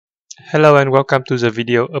Hello and welcome to the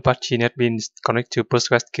video Apache NetBeans Connect to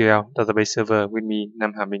PostgreSQL Database Server with me,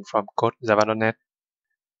 Nam Haming from codejava.net.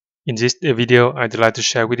 In this video, I'd like to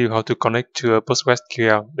share with you how to connect to a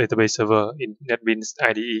PostgreSQL Database Server in NetBeans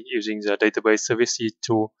IDE using the Database Services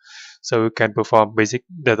tool, so you can perform basic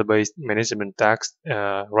database management tasks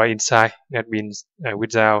right inside NetBeans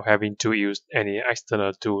without having to use any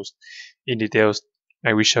external tools. In details,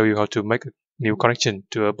 I will show you how to make a new connection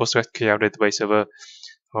to a PostgreSQL Database Server,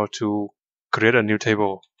 how to create a new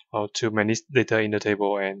table, how to manage data in the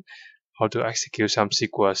table, and how to execute some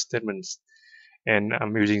SQL statements. And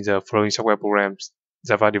I'm using the following software programs: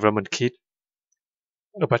 Java Development Kit,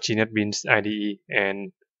 Apache NetBeans IDE,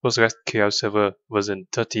 and PostgreSQL Server version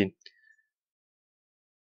 13.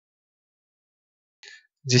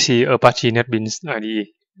 This is Apache NetBeans IDE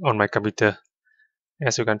on my computer.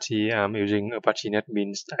 As you can see, I'm using Apache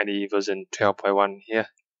NetBeans IDE version 12.1 here.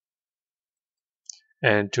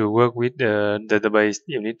 And to work with the database,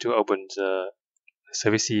 you need to open the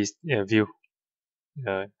services view.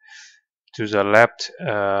 To the left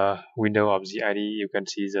window of the IDE, you can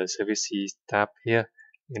see the services tab here,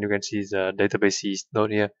 and you can see the databases node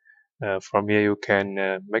here. From here, you can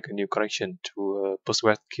make a new connection to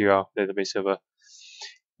PostgreSQL database server.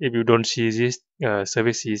 If you don't see this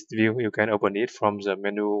services view, you can open it from the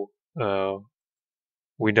menu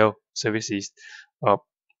window services, or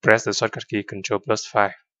press the shortcut key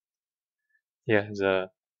Ctrl+5. Here, the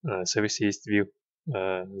services view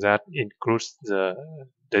that includes the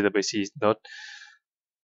databases node.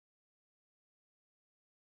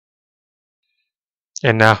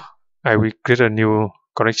 And now I will create a new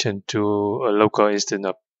connection to a local instance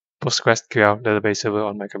of PostgreSQL database server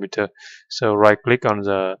on my computer. So right click on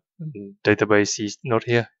the database node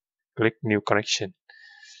here, click new connection,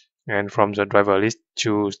 and from the driver list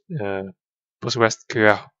choose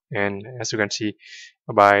PostgreSQL. And as you can see,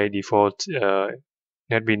 by default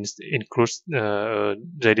NetBeans includes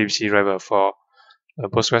JDBC driver for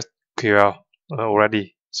PostgreSQL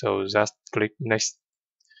already. So just click next,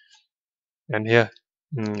 and here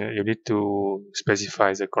you need to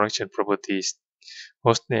specify the connection properties.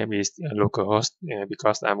 Host name is localhost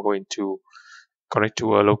because I'm going to connect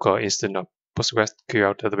to a local instance of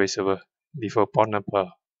PostgreSQL database server. Default port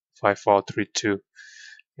number 5432,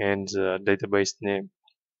 and the database name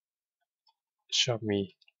show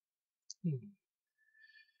me,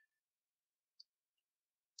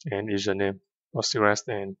 and username Postgres,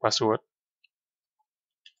 and password.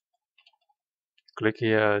 Click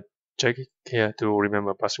here, check here to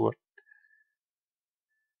remember password,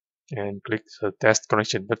 and click the test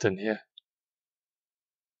connection button here.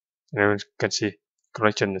 And you can see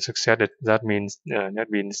connection success. That means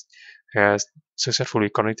NetBeans has successfully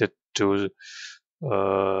connected to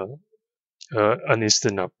an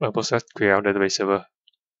instance of PostgreSQL database server.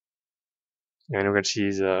 And you can see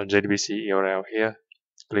the JDBC URL here.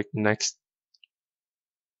 Click next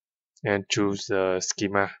and choose the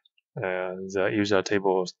schema. The user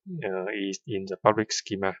table is in the public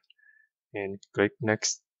schema, and click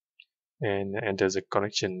next and enter the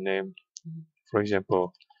connection name. For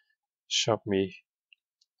example, show me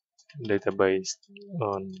database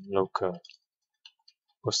on local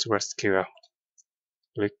PostgreSQL.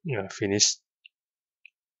 Click finish,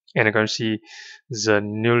 and you can see the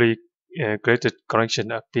newly created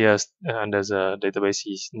connection appears under the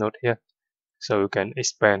databases node here. So you can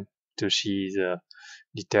expand to see the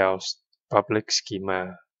details public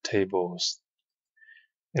schema tables.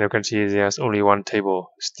 And you can see there's only one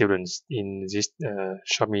table, students, in this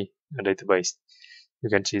show me database. You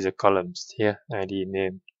can see the columns here: ID,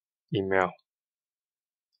 name, email.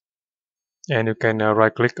 And you can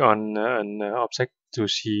right click on an object to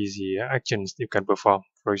see the actions you can perform.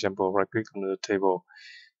 For example, right click on the table,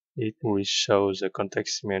 it will show the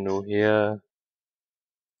context menu here.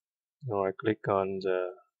 Right click on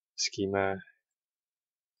the schema,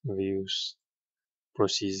 views,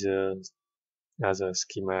 procedures, other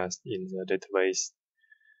schemas in the database.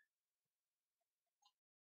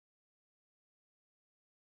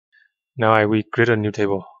 Now I will create a new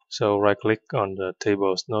table. So right click on the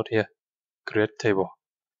tables node here, create table,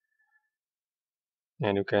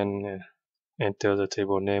 and you can enter the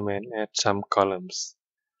table name and add some columns.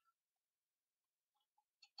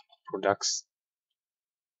 Products,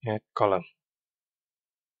 add column.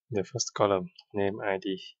 The first column, name,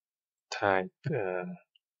 ID, type,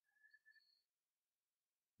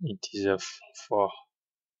 integer 4,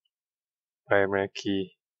 primary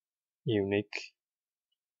key, unique.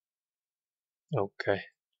 Okay.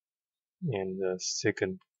 And the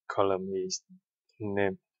second column is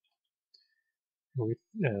name, with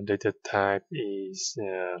data type is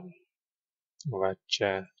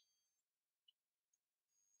varchar,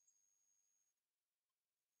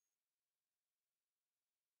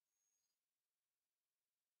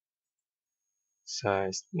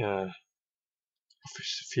 size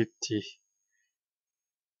 50,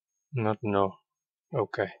 not no.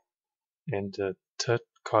 Okay, and the third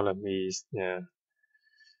column is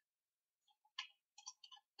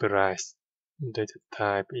price. Data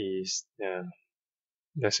type is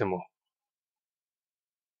decimal,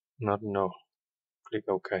 not no. Click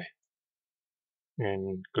OK,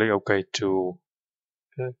 and click OK to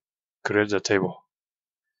create the table.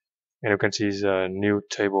 And you can see the new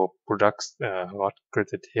table products got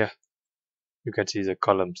created here. You can see the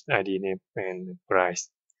columns ID, name, and price.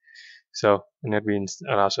 So NetBeans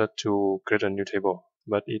allows us to create a new table,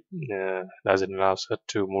 but it doesn't allow us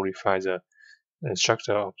to modify the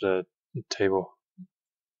structure of the table.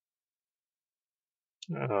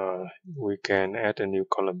 We can add a new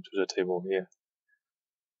column to the table here,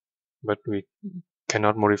 but we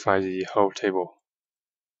cannot modify the whole table.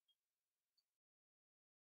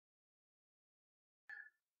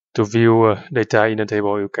 To view data in the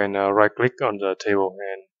table, you can right click on the table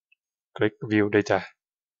and click view data.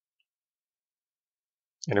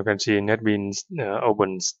 And you can see NetBeans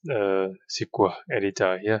opens SQL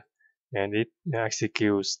editor here, and it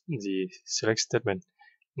executes the select statement.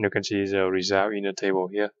 And you can see the result in the table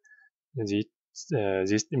here.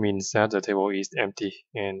 This means that the table is empty,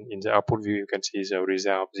 and in the output view you can see the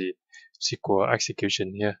result of the SQL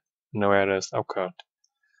execution here. No errors occurred.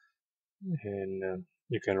 And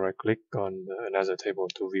you can right click on another table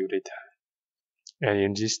to view data. And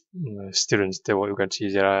in this students table, you can see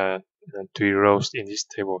there are 3 rows in this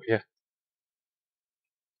table here.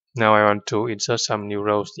 Now I want to insert some new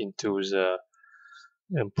rows into the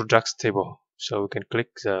products table. So we can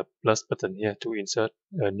click the plus button here to insert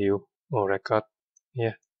a new record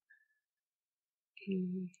here.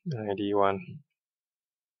 ID 1,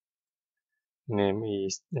 name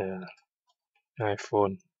is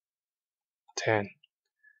iPhone 10,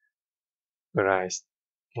 price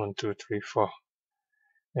 1, 2, 3, 4.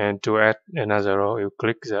 And to add another row, you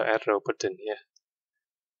click the add row button here.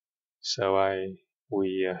 So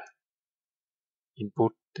we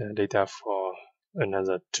input data for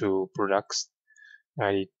another 2 products.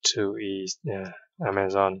 ID 2 is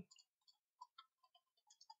Amazon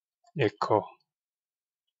Echo,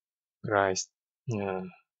 price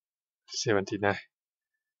 79.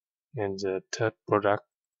 And the third product,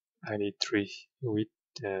 ID 3, with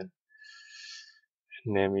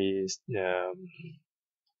name is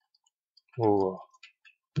Google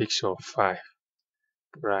Pixel 5,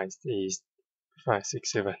 price is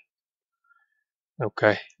 567.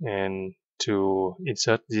 Okay, and to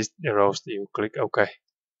insert these rows, you click OK.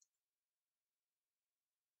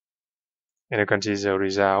 And you can see the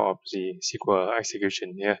result of the SQL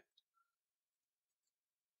execution here.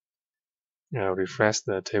 Now refresh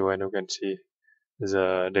the table and you can see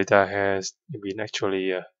the data has been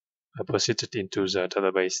actually deposited into the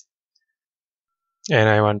database. And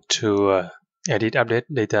I want to edit update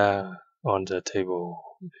data on the table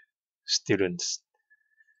students.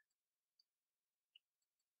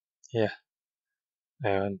 Yeah,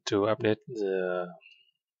 I want to update the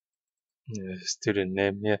student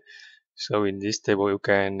name here. So in this table you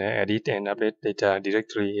can edit and update data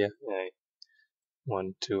directly here. I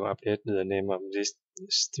want to update the name of this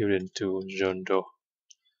student to John Doe,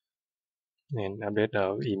 and update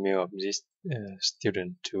our email of this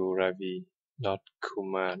student to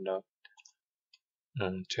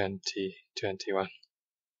ravi.kumar.2021.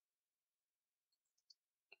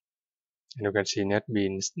 And you can see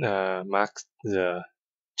NetBeans marks the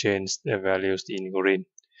change values in green.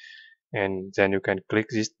 And then you can click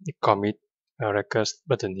this commit records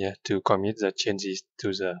button here to commit the changes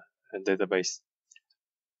to the database.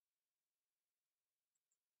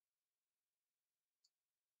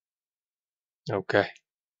 Okay,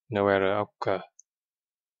 no error occur.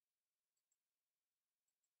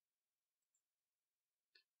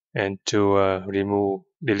 And to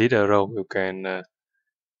delete a row, you can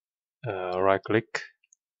right click.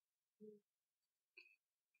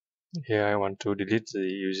 Here I want to delete the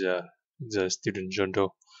user, the student John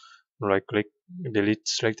Doe. Right click, delete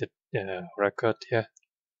selected record here.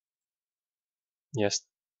 Yes.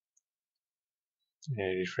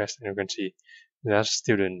 And refresh, and you can see that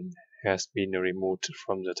student has been removed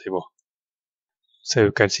from the table. So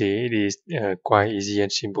you can see it is quite easy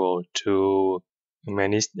and simple to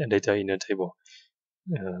manage the data in the table.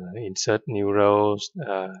 Insert new rows,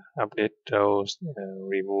 update rows,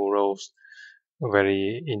 remove rows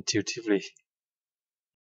very intuitively.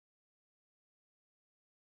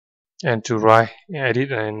 And to write,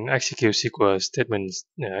 edit, and execute SQL statements,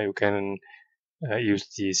 you can use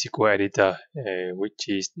the SQL editor, which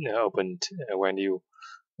is opened when you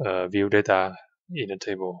view data in a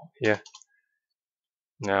table here.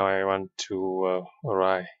 Now I want to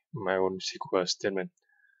write my own SQL statement.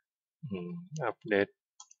 Update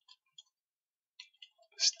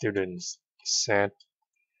students set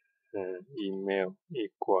email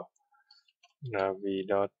equal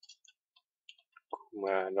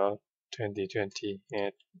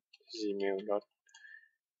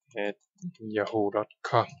navi.kuma.2020@gmail.at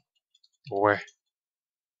where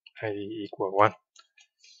id equal 1.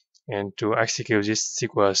 And to execute this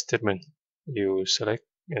SQL statement, you select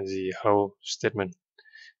the whole statement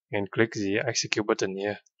and click the execute button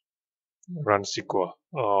here. Run SQL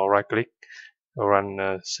or right click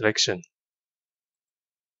run selection,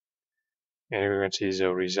 and you can see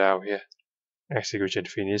the result here. Execution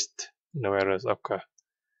finished, no errors occur.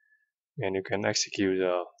 And you can execute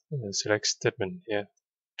the select statement here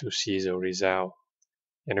to see the result.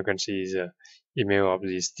 And you can see the email of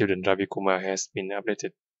the student Ravi Kumar has been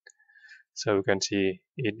updated. So you can see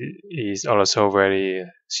it is also very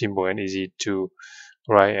simple and easy to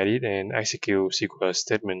write, edit, and execute SQL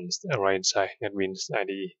statements right inside NetBeans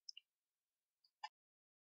IDE.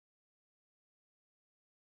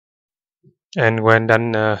 And when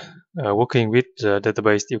done working with the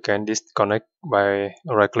database, you can disconnect by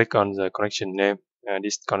right-click on the connection name and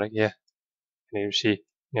disconnect here. And you see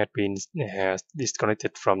NetBeans has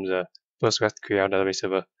disconnected from the PostgreSQL Database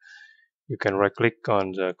Server. You can right-click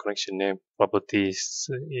on the connection name properties.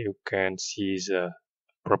 You can see the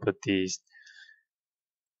properties.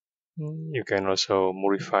 You can also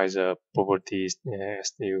modify the properties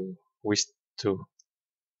as you wish to.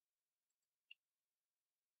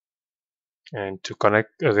 And to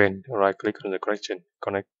connect again, right-click on the connection,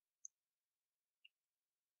 connect.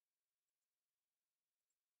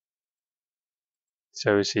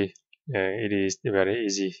 So you see, it is very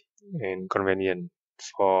easy and convenient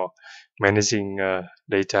for managing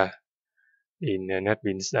data in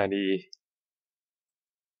NetBeans IDE.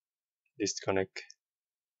 Disconnect.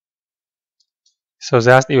 So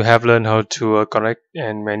that you have learned how to connect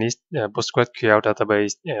and manage PostgreSQL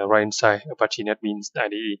database right inside Apache NetBeans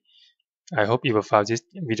IDE. I hope you will find this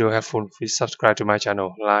video helpful. Please subscribe to my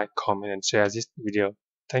channel, like, comment, and share this video.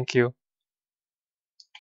 Thank you.